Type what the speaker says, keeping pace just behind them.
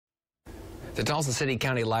The Tulsa City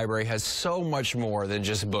County Library has so much more than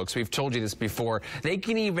just books. We've told you this before. They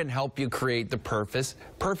can even help you create the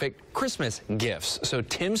perfect Christmas gifts. So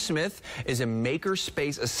Tim Smith is a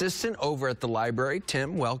makerspace assistant over at the library.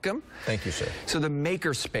 Tim, welcome. Thank you, sir. So the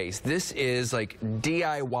makerspace, this is like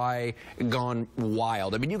DIY gone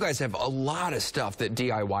wild. I mean, you guys have a lot of stuff that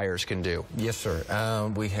DIYers can do. Yes, sir.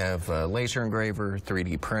 We have laser engraver,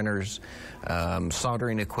 3D printers,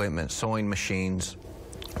 soldering equipment, sewing machines.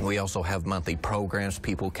 We also have monthly programs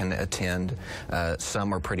people can attend.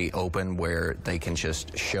 Some are pretty open where they can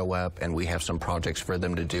just show up and we have some projects for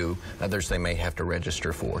them to do. Others they may have to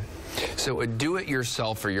register for. So a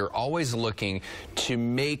do-it-yourselfer, you're always looking to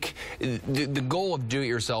make, the goal of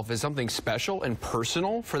do-it-yourself is something special and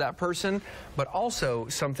personal for that person, but also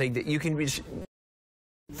something that you can be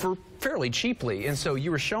for fairly cheaply. And so you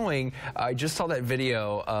were showing, I just saw that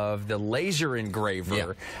video of the laser engraver.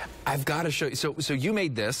 Yeah. I've got to show you. So you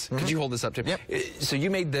made this. Could you hold this up to me? Yep. So you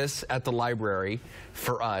made this at the library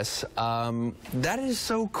for us. That is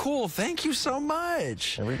so cool. Thank you so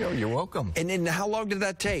much. There we go. You're welcome. And then how long did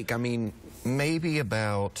that take? I mean, maybe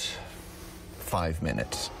about 5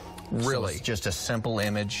 minutes. Really? So it's just a simple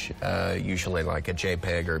image, usually like a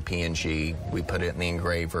JPEG or a PNG. We put it in the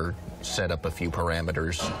engraver, set up a few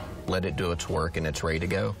parameters, let it do its work, and it's ready to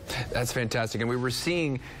go. That's fantastic. And we were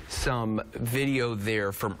seeing some video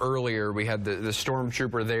there from earlier. We had the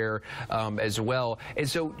stormtrooper there as well. And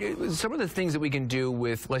so some of the things that we can do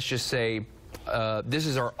with, let's just say, this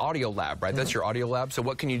is our audio lab, right? That's your audio lab. So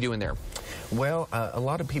what can you do in there? Well, a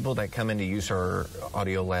lot of people that come in to use our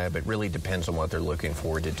audio lab, it really depends on what they're looking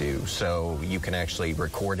for to do. So you can actually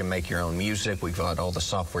record and make your own music. We've got all the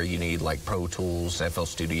software you need, like Pro Tools, FL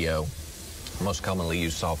Studio. Most commonly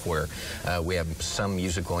used software. We have some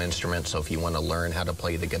musical instruments, so if you want to learn how to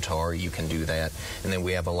play the guitar, you can do that. And then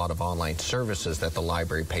we have a lot of online services that the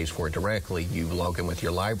library pays for directly. You log in with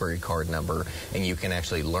your library card number, and you can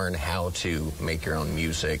actually learn how to make your own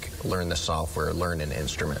music, learn the software, learn an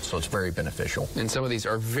instrument. So it's very beneficial. And some of these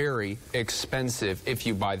are very expensive if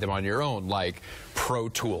you buy them on your own, like Pro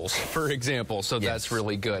Tools, for example. So yes. That's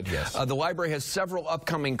really good. Yes. The library has several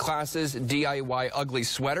upcoming classes, DIY ugly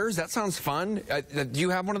sweaters. That sounds fun. Do you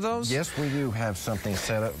have one of those? Yes, we do have something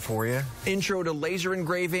set up for you. Intro to laser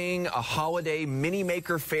engraving, a holiday mini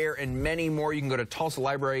maker fair, and many more. You can go to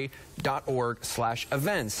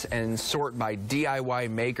tulsalibrary.org/events and sort by DIY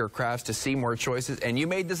maker crafts to see more choices. And you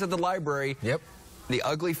made this at the library. Yep. The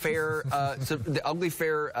Ugly Fair, so the Ugly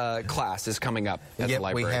Fair class is coming up at the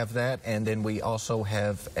library. We have that, and then we also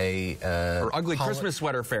have a or Ugly Christmas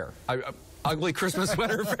Sweater Fair. Ugly Christmas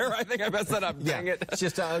Sweater Fair. I think I messed that up. Dang it! It's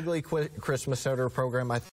just an ugly Christmas sweater program.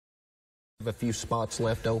 I have a few spots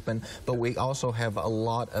left open, but we also have a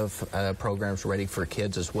lot of programs ready for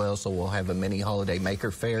kids as well. So we'll have a mini holiday maker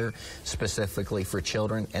fair specifically for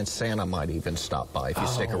children, and Santa might even stop by if you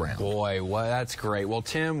stick around. Boy, well, that's great. Well,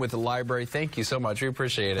 Tim with the library, thank you so much. We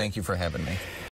appreciate it. Thank you for having me.